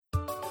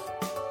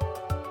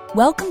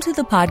Welcome to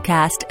the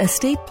podcast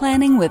Estate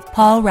Planning with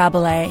Paul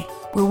Rabelais,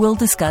 where we'll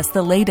discuss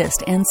the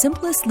latest and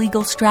simplest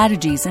legal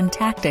strategies and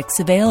tactics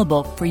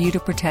available for you to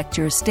protect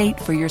your estate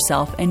for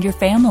yourself and your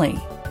family,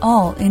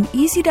 all in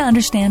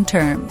easy-to-understand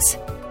terms.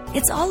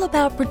 It's all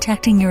about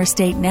protecting your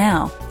estate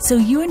now so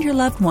you and your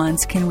loved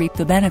ones can reap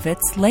the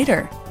benefits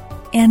later.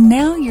 And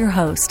now your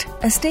host,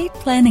 estate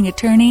planning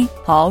attorney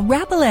Paul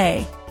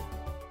Rabelais.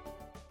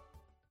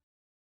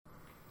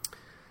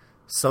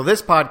 So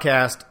this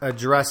podcast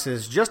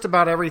addresses just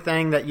about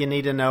everything that you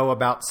need to know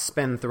about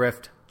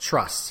spendthrift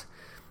trusts.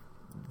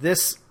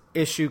 This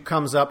issue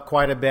comes up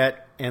quite a bit,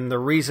 and the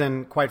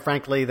reason, quite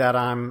frankly, that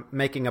I'm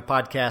making a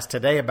podcast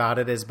today about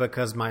it is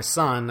because my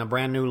son, a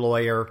brand new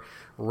lawyer,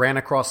 ran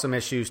across some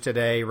issues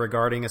today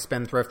regarding a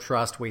spendthrift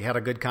trust. We had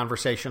a good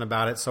conversation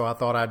about it, so I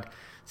thought I'd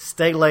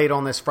stay late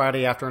on this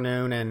Friday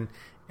afternoon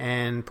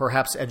and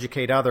perhaps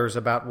educate others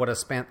about what a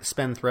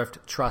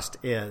spendthrift trust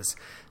is.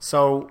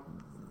 So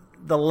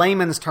the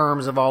layman's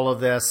terms of all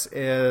of this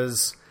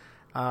is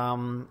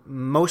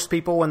most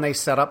people, when they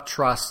set up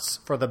trusts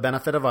for the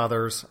benefit of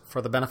others,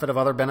 for the benefit of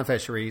other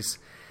beneficiaries,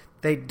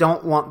 they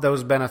don't want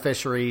those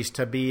beneficiaries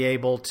to be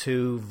able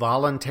to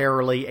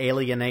voluntarily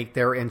alienate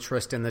their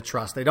interest in the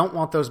trust. They don't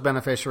want those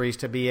beneficiaries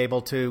to be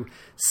able to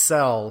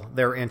sell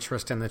their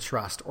interest in the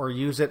trust or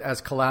use it as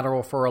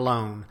collateral for a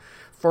loan.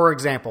 For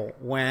example,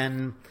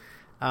 when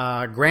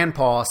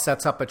grandpa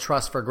sets up a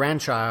trust for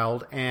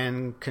grandchild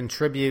and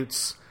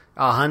contributes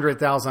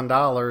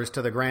 $100,000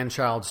 to the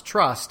grandchild's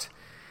trust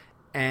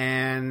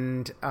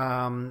and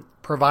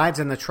provides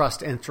in the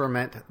trust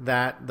instrument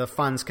that the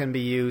funds can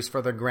be used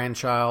for the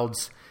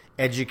grandchild's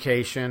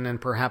education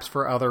and perhaps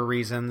for other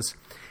reasons.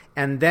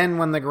 And then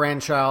when the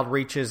grandchild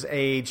reaches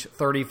age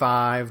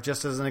 35,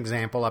 just as an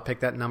example, I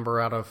picked that number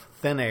out of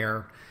thin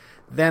air,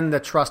 then the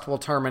trust will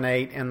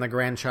terminate and the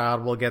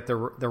grandchild will get the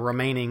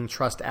remaining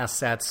trust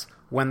assets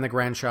when the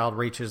grandchild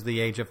reaches the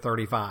age of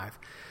 35.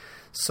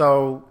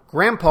 So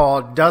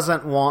grandpa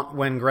doesn't want,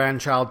 when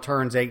grandchild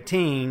turns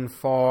 18,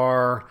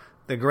 for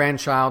the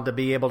grandchild to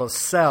be able to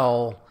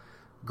sell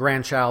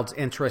grandchild's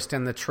interest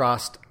in the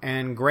trust,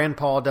 and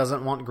grandpa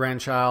doesn't want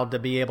grandchild to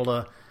be able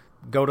to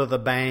go to the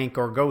bank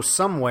or go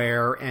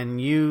somewhere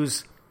and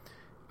use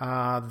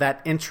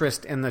that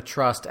interest in the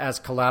trust as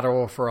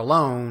collateral for a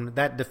loan.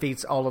 That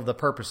defeats all of the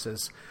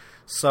purposes.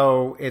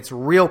 So it's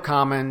real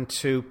common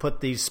to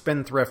put these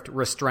spendthrift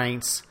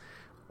restraints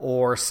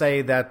or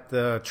say that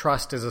the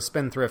trust is a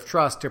spendthrift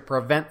trust to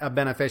prevent a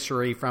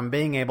beneficiary from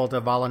being able to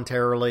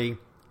voluntarily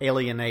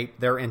alienate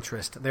their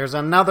interest. There's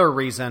another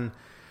reason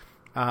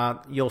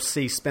you'll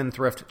see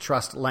spendthrift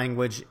trust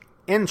language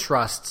in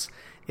trusts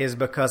is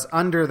because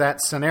under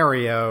that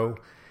scenario,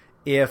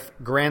 if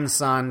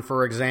grandson,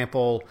 for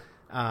example,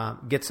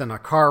 gets in a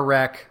car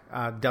wreck,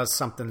 does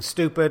something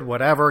stupid,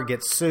 whatever,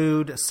 gets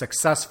sued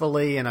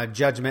successfully, and a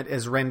judgment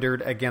is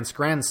rendered against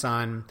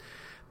grandson,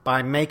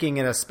 by making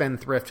it a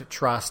spendthrift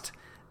trust,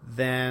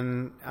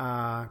 then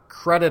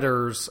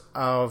creditors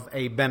of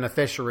a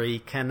beneficiary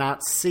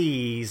cannot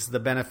seize the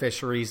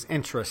beneficiary's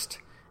interest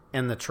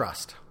in the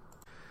trust.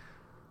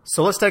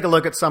 So let's take a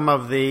look at some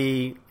of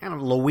the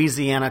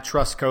Louisiana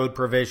trust code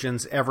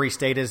provisions. Every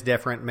state is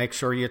different. Make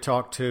sure you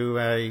talk to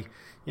an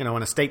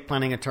estate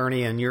planning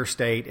attorney in your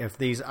state if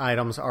these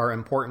items are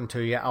important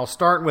to you. I'll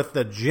start with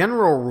the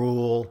general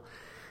rule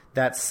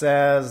that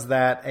says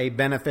that a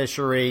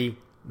beneficiary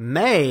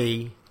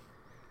may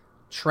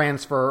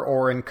transfer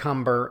or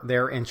encumber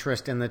their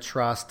interest in the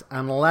trust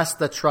unless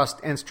the trust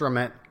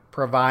instrument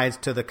provides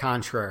to the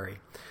contrary.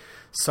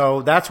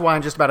 So that's why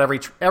in just about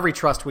every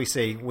trust we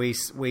see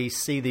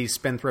these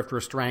spendthrift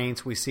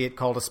restraints. We see it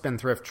called a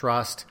spendthrift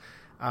trust,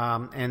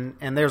 and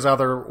there's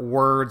other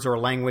words or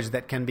language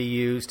that can be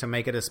used to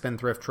make it a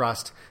spendthrift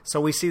trust.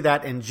 So we see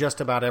that in just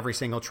about every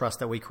single trust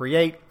that we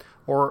create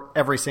or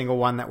every single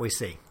one that we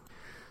see.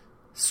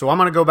 So I'm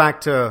going to go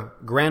back to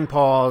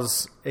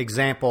Grandpa's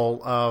example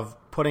of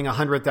putting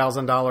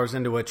 $100,000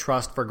 into a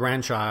trust for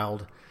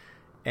grandchild,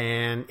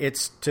 and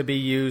it's to be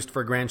used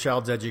for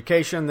grandchild's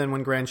education. Then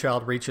when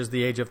grandchild reaches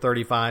the age of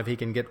 35, he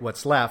can get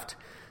what's left.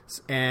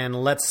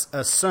 And let's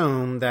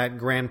assume that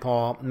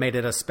grandpa made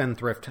it a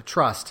spendthrift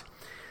trust.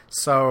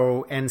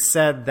 So, and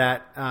said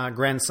that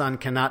grandson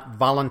cannot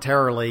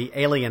voluntarily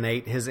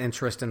alienate his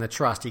interest in the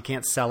trust. He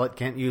can't sell it,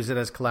 can't use it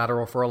as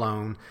collateral for a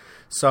loan.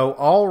 So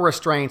all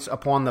restraints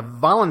upon the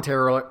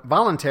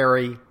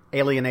voluntary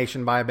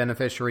alienation by a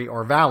beneficiary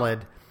are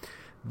valid,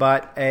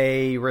 but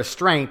a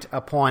restraint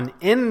upon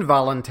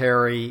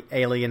involuntary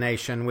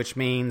alienation, which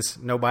means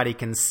nobody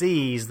can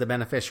seize the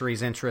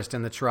beneficiary's interest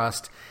in the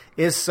trust,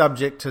 is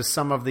subject to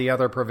some of the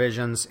other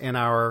provisions in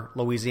our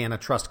Louisiana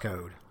Trust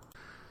Code.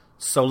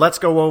 So let's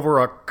go over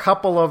a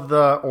couple of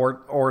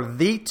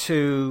the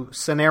two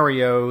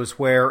scenarios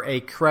where a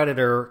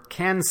creditor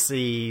can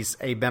seize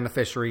a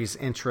beneficiary's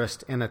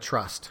interest in a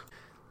trust.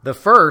 The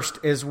first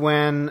is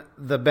when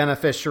the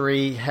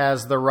beneficiary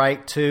has the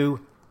right to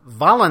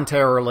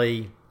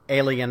voluntarily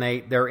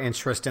alienate their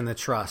interest in the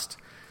trust.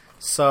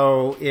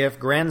 So if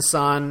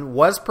grandson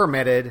was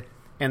permitted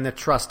in the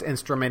trust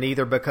instrument,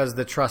 either because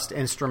the trust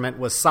instrument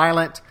was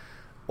silent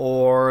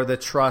or the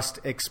trust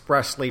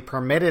expressly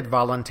permitted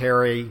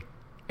voluntary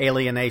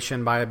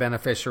alienation by a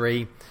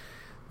beneficiary,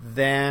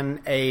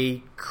 then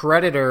a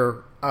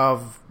creditor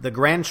of the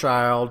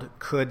grandchild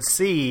could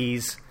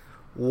seize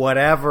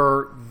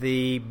whatever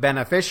the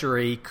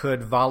beneficiary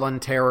could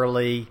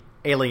voluntarily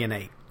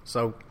alienate.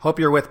 So hope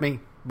you're with me,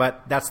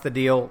 but that's the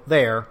deal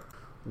there.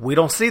 We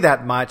don't see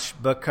that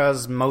much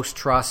because most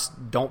trusts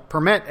don't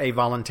permit a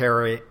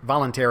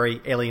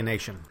voluntary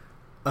alienation.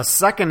 A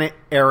second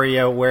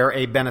area where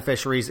a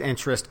beneficiary's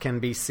interest can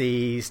be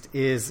seized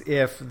is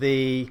if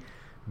the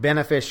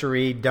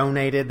beneficiary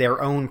donated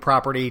their own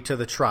property to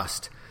the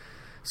trust.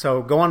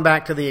 So going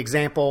back to the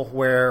example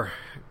where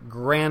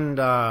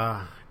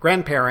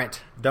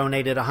grandparent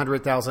donated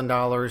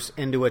 $100,000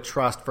 into a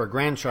trust for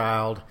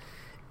grandchild,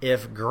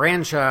 if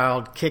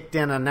grandchild kicked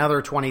in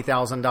another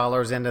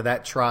 $20,000 into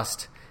that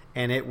trust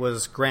and it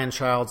was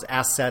grandchild's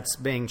assets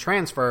being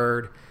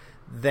transferred,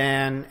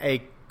 then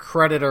a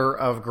creditor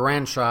of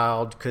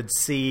grandchild could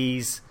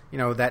seize,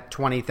 that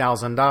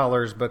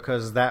 $20,000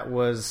 because that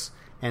was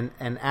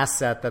an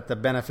asset that the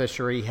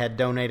beneficiary had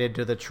donated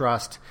to the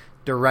trust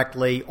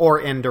directly or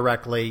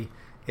indirectly,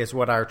 is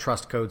what our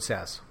trust code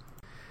says.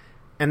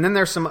 And then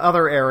there's some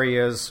other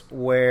areas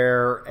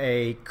where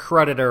a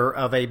creditor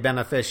of a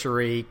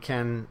beneficiary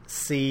can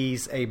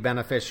seize a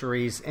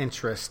beneficiary's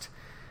interest.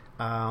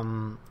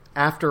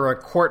 After a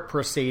court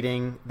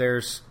proceeding,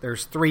 there's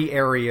three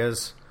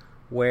areas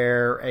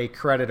where a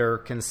creditor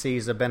can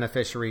seize a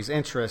beneficiary's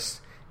interest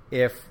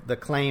if the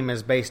claim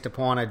is based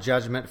upon a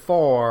judgment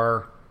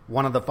for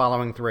one of the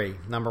following three.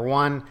 Number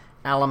one,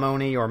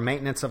 alimony or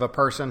maintenance of a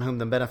person whom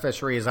the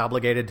beneficiary is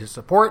obligated to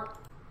support.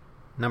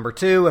 Number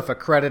two, if a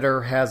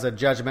creditor has a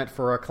judgment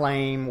for a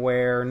claim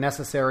where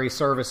necessary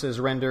services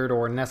rendered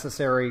or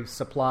necessary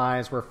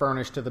supplies were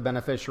furnished to the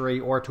beneficiary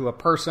or to a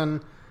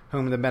person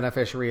whom the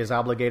beneficiary is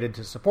obligated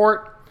to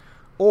support.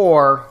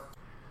 Or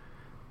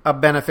a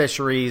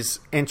beneficiary's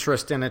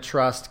interest in a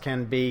trust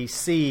can be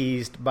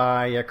seized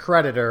by a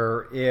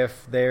creditor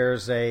if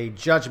there's a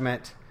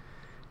judgment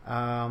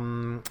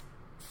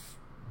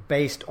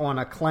based on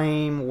a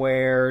claim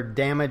where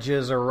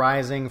damages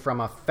arising from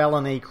a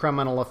felony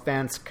criminal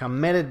offense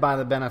committed by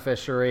the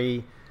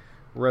beneficiary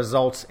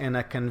results in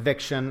a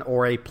conviction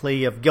or a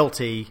plea of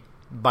guilty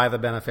by the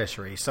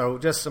beneficiary. So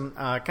just some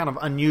kind of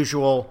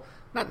unusual,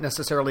 not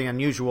necessarily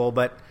unusual,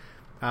 but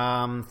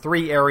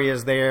three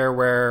areas there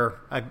where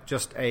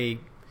just a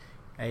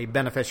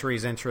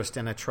beneficiary's interest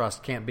in a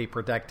trust can't be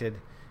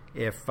protected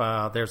if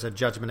there's a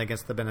judgment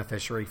against the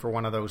beneficiary for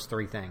one of those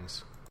three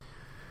things.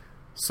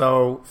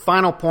 So,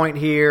 final point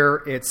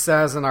here, it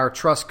says in our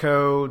trust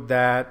code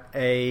that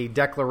a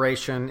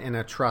declaration in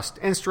a trust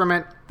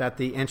instrument that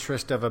the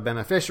interest of a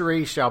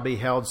beneficiary shall be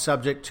held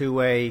subject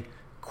to a,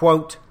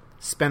 quote,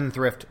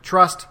 spendthrift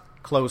trust,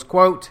 close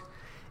quote,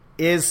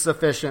 is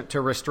sufficient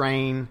to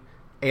restrain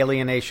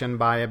alienation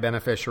by a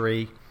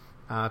beneficiary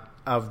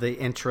of the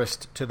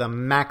interest to the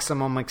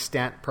maximum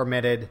extent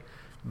permitted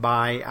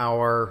by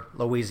our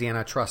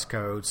Louisiana trust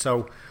code.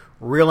 So,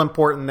 real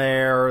important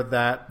there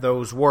that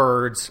those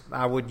words,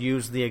 I would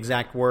use the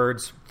exact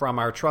words from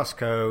our trust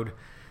code,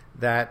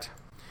 that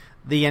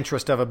the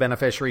interest of a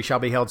beneficiary shall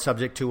be held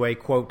subject to a,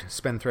 quote,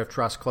 spendthrift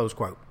trust, close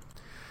quote.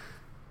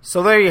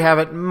 So there you have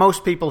it.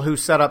 Most people who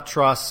set up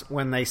trusts,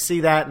 when they see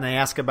that and they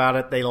ask about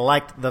it, they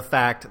like the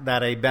fact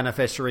that a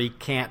beneficiary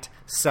can't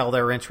sell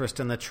their interest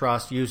in the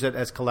trust, use it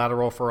as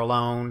collateral for a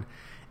loan,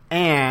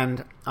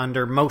 and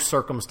under most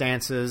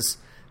circumstances,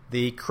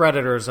 the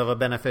creditors of a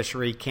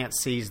beneficiary can't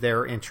seize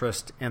their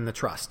interest in the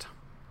trust.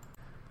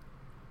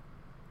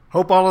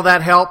 Hope all of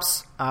that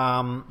helps.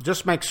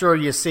 Just make sure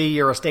you see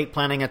your estate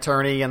planning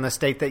attorney in the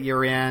state that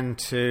you're in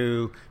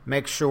to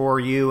make sure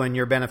you and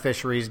your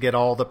beneficiaries get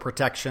all the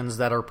protections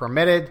that are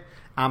permitted.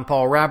 I'm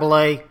Paul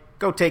Rabelais.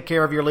 Go take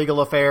care of your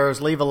legal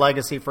affairs. Leave a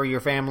legacy for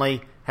your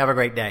family. Have a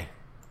great day.